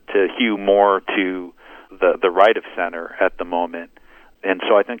 to hew more to the right of center at the moment. And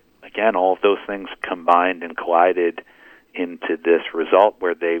so I think, again, all of those things combined and collided into this result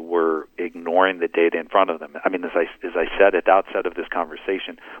where they were ignoring the data in front of them. I mean, as I said at the outset of this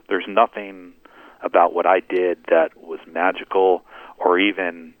conversation, there's nothing about what I did that was magical or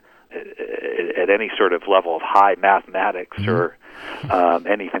even at any sort of level of high mathematics or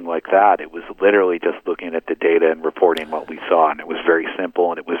anything like that. It was literally just looking at the data and reporting what we saw, and it was very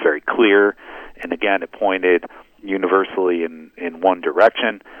simple and it was very clear. And again, it pointed universally in one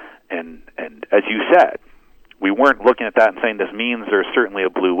direction. And as you said, we weren't looking at that and saying this means there's certainly a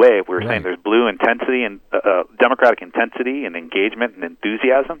blue wave. We were saying there's blue intensity and Democratic intensity and engagement and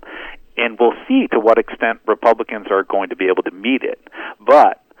enthusiasm, and we'll see to what extent Republicans are going to be able to meet it.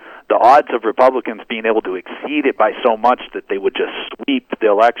 But the odds of Republicans being able to exceed it by so much that they would just sweep the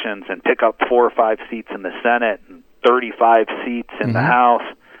elections and pick up 4 or 5 seats in the Senate and 35 seats in the House,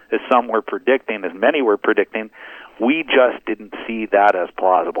 as some were predicting, as many were predicting, we just didn't see that as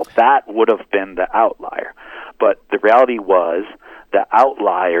plausible. That would have been the outlier. But the reality was the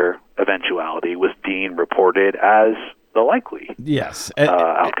outlier eventuality was being reported as the likely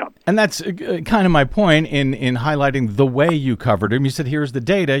outcome. And that's kind of my point in highlighting the way you covered him. You said, here's the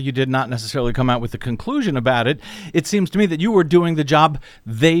data. You did not necessarily come out with a conclusion about it. It seems to me that you were doing the job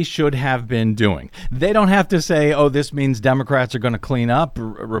they should have been doing. They don't have to say, oh, this means Democrats are going to clean up,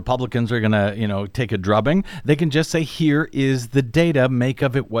 Republicans are going to, take a drubbing. They can just say, here is the data, make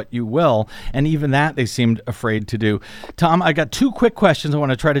of it what you will. And even that they seemed afraid to do. Tom, I got 2 quick questions I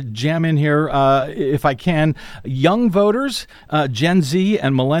want to try to jam in here if I can. Young voters, Gen Z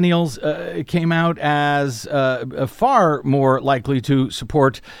and millennials came out as far more likely to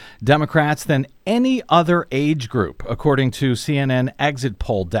support Democrats than any other age group, according to CNN exit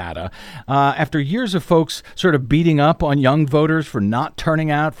poll data. After years of folks sort of beating up on young voters for not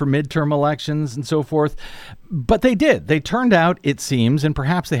turning out for midterm elections and so forth, but they did. They turned out, it seems, and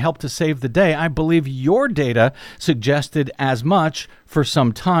perhaps they helped to save the day. I believe your data suggested as much for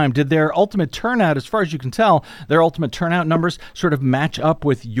some time. Did their ultimate turnout, as far as you can tell, their ultimate turnout numbers sort of match up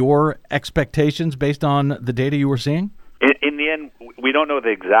with your expectations based on the data you were seeing? In the end, we don't know the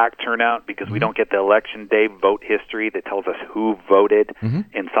exact turnout because we don't get the election day vote history that tells us who voted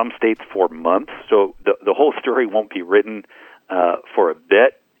in some states for months. So the whole story won't be written for a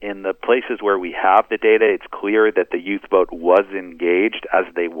bit. In the places where we have the data, it's clear that the youth vote was engaged as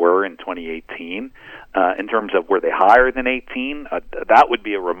they were in 2018. In terms of were they higher than 18, that would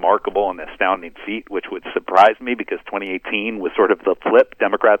be a remarkable and astounding feat, which would surprise me because 2018 was sort of the flip.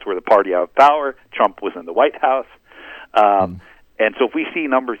 Democrats were the party out of power. Trump was in the White House. And so if we see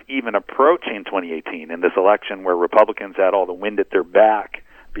numbers even approaching 2018 in this election where Republicans had all the wind at their back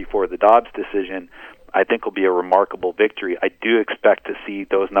before the Dobbs decision, I think will be a remarkable victory. I do expect to see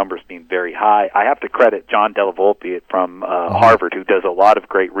those numbers being very high. I have to credit John Della Volpe from Harvard, who does a lot of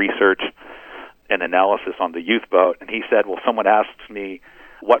great research and analysis on the youth vote. And he said, well, someone asks me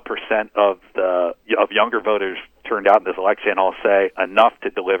what percent of younger voters turned out in this election, I'll say enough to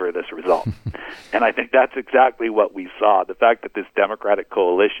deliver this result. And I think that's exactly what we saw. The fact that this Democratic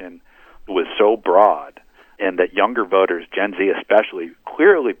coalition was so broad and that younger voters, Gen Z especially,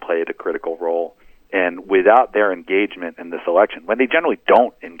 clearly played a critical role. And without their engagement in this election, when they generally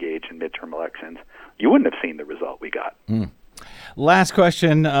don't engage in midterm elections, you wouldn't have seen the result we got. Last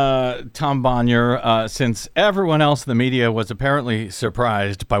question, Tom Bonier. Since everyone else in the media was apparently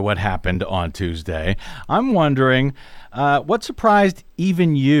surprised by what happened on Tuesday, I'm wondering what surprised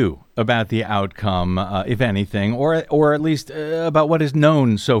even you about the outcome, if anything, or at least about what is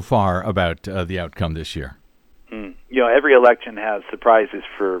known so far about the outcome this year? Every election has surprises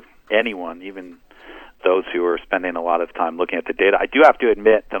for anyone, even those who are spending a lot of time looking at the data. I do have to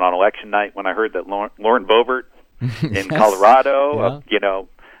admit that on election night, when I heard that Lauren Boebert in Colorado,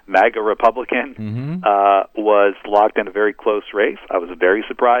 MAGA Republican, was locked in a very close race, I was very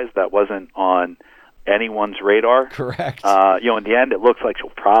surprised. That wasn't on anyone's radar. Correct. In the end, it looks like she'll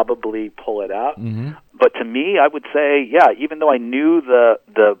probably pull it out. But to me, I would say, even though I knew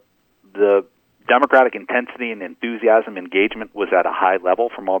the Democratic intensity and enthusiasm engagement was at a high level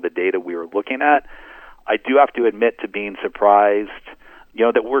from all the data we were looking at, I do have to admit to being surprised,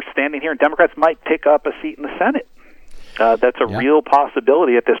 that we're standing here and Democrats might pick up a seat in the Senate. That's a real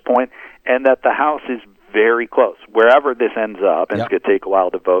possibility at this point, and that the House is very close. Wherever this ends up, and it's going to take a while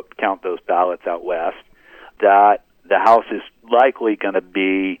to count those ballots out west, that the House is likely going to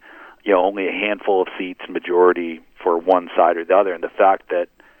be, only a handful of seats majority for one side or the other. And the fact that,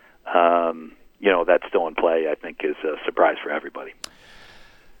 that's still in play, I think, is a surprise for everybody.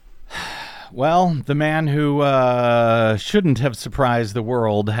 Well, the man who shouldn't have surprised the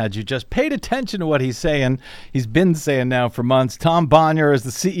world, had you just paid attention to what he's saying, he's been saying now for months. Tom Bonier is the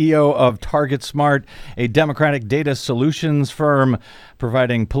CEO of Target Smart, a Democratic data solutions firm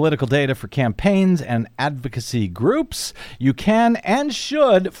providing political data for campaigns and advocacy groups. You can and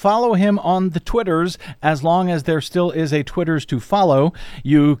should follow him on the Twitters, as long as there still is a Twitters to follow.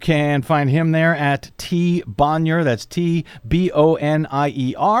 You can find him there at T Bonier, that's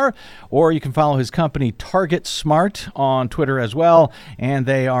TBONIER, or you can follow his company Target Smart on Twitter as well, and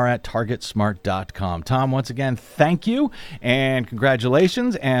they are at targetsmart.com. Tom, once again, thank you and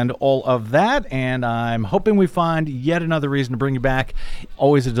congratulations and all of that, and I'm hoping we find yet another reason to bring you back.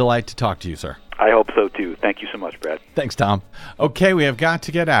 Always a delight to talk to you, sir. I hope so, too. Thank you so much, Brad. Thanks, Tom. Okay, we have got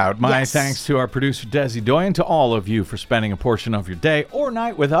to get out. My thanks to our producer, Desi Doyen, to all of you for spending a portion of your day or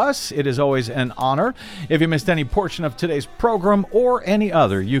night with us. It is always an honor. If you missed any portion of today's program or any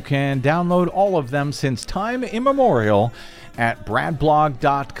other, you can download all of them since time immemorial at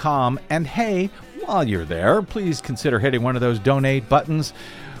bradblog.com. And hey, while you're there, please consider hitting one of those donate buttons.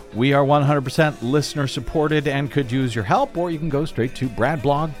 We are 100% listener supported and could use your help, or you can go straight to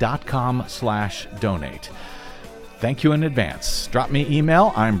bradblog.com/donate. Thank you in advance. Drop me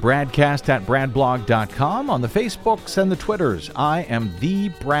email. I'm BradCast@bradblog.com. On the Facebooks and the Twitters, I am the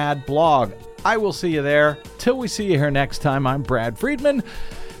Brad Blog. I will see you there. Till we see you here next time, I'm Brad Friedman.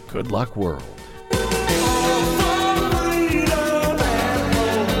 Good luck, world.